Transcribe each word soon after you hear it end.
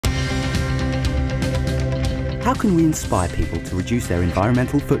How can we inspire people to reduce their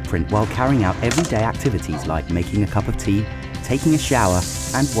environmental footprint while carrying out everyday activities like making a cup of tea, taking a shower,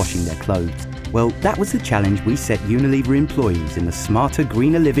 and washing their clothes? Well, that was the challenge we set Unilever employees in the Smarter,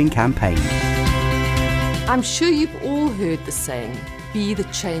 Greener Living campaign. I'm sure you've all heard the saying, be the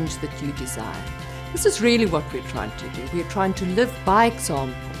change that you desire. This is really what we're trying to do. We're trying to live by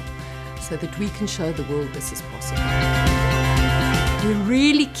example so that we can show the world this is possible. We're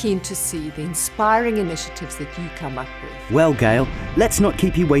really keen to see the inspiring initiatives that you come up with. Well, Gail, let's not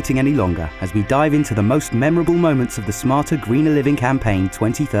keep you waiting any longer as we dive into the most memorable moments of the Smarter, Greener Living campaign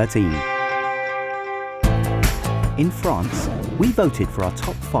 2013. In France, we voted for our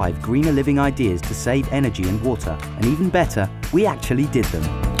top 5 greener living ideas to save energy and water, and even better, we actually did them.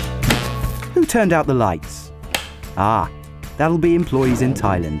 Who turned out the lights? That'll be employees in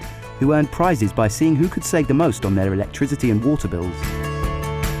Thailand, who earned prizes by seeing who could save the most on their electricity and water bills.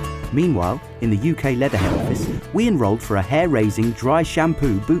 Meanwhile, in the UK Leatherhead office, we enrolled for a hair-raising dry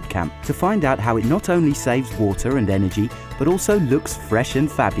shampoo boot camp to find out how it not only saves water and energy, but also looks fresh and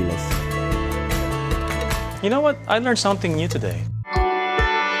fabulous. You know what? I learned something new today.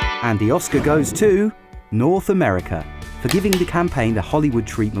 And the Oscar goes to North America for giving the campaign the Hollywood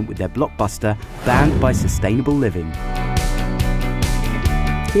treatment with their blockbuster, Banned by Sustainable Living.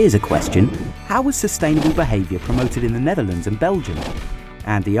 Here's a question. How was sustainable behaviour promoted in the Netherlands and Belgium?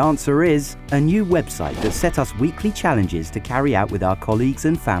 And the answer is a new website that set us weekly challenges to carry out with our colleagues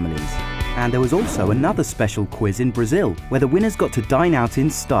and families. And there was also another special quiz in Brazil, where the winners got to dine out in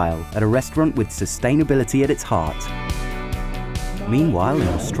style at a restaurant with sustainability at its heart. Meanwhile, in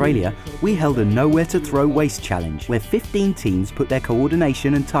Australia, we held a Nowhere to Throw Waste challenge, where 15 teams put their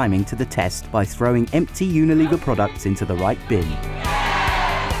coordination and timing to the test by throwing empty Unilever products into the right bin.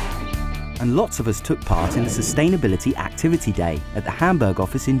 And lots of us took part in the Sustainability Activity Day at the Hamburg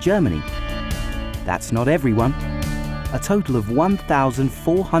office in Germany. That's not everyone. A total of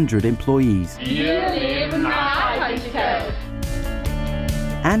 1,400 employees.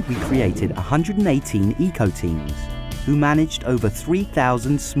 And we created 118 eco-teams, who managed over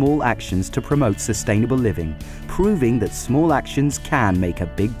 3,000 small actions to promote sustainable living, proving that small actions can make a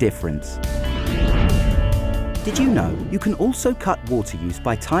big difference. Did you know you can also cut water use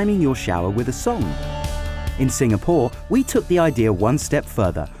by timing your shower with a song? In Singapore, we took the idea one step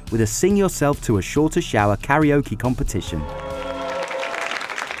further with a Sing Yourself to a Shorter Shower karaoke competition.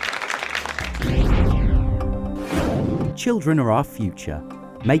 Children are our future,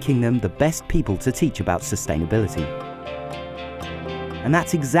 making them the best people to teach about sustainability. And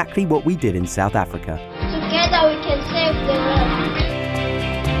that's exactly what we did in South Africa. Together we can save the world.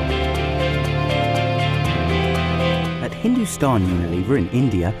 At Hindustan Unilever in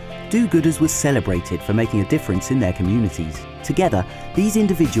India, do-gooders was celebrated for making a difference in their communities. Together, these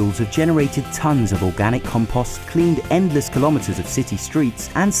individuals have generated tons of organic compost, cleaned endless kilometers of city streets,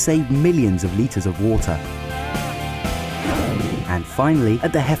 and saved millions of liters of water. And finally,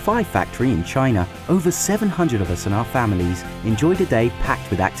 at the Hefei factory in China, over 700 of us and our families enjoyed a day packed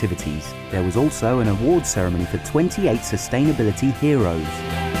with activities. There was also an award ceremony for 28 sustainability heroes.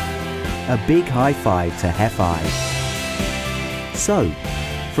 A big high five to Hefei. So,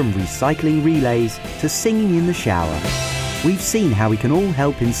 from recycling relays to singing in the shower, we've seen how we can all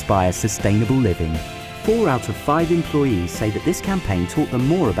help inspire sustainable living. 4 out of 5 employees say that this campaign taught them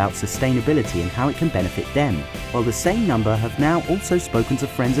more about sustainability and how it can benefit them, while the same number have now also spoken to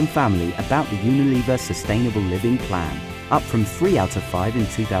friends and family about the Unilever Sustainable Living Plan, up from 3 out of 5 in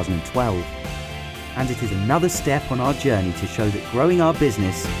 2012. And it is another step on our journey to show that growing our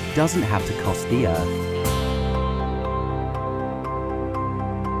business doesn't have to cost the earth.